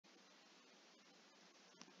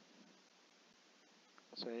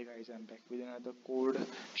So hey guys, I'm back with another code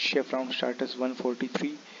chef round starters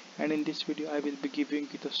 143, and in this video I will be giving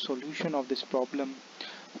you the solution of this problem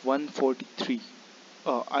 143.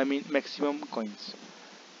 I mean maximum coins.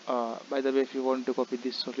 By the way, if you want to copy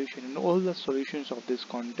this solution and all the solutions of this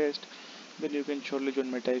contest, then you can surely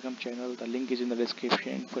join my Telegram channel. The link is in the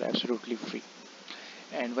description for absolutely free.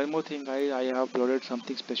 And one more thing guys, I have uploaded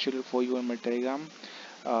something special for you on my Telegram.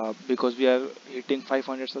 Because we are hitting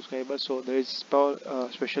 500 subscribers, so there is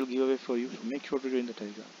special giveaway for you, so make sure to join the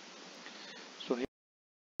Telegram. So here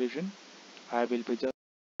vision, I will be just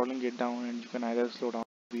scrolling it down, and you can either slow down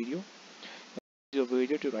the video your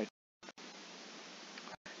video to write,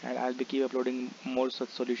 and I'll be keep uploading more such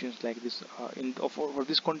solutions like this for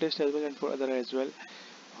this contest as well and for other as well.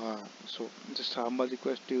 So just a humble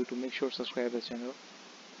request to you to make sure subscribe the channel.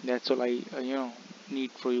 That's all I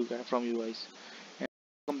need for you guys, from you guys, and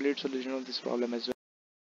complete solution of this problem as well.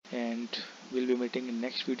 And we'll be meeting in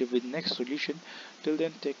next video with next solution. Till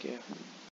then, take care.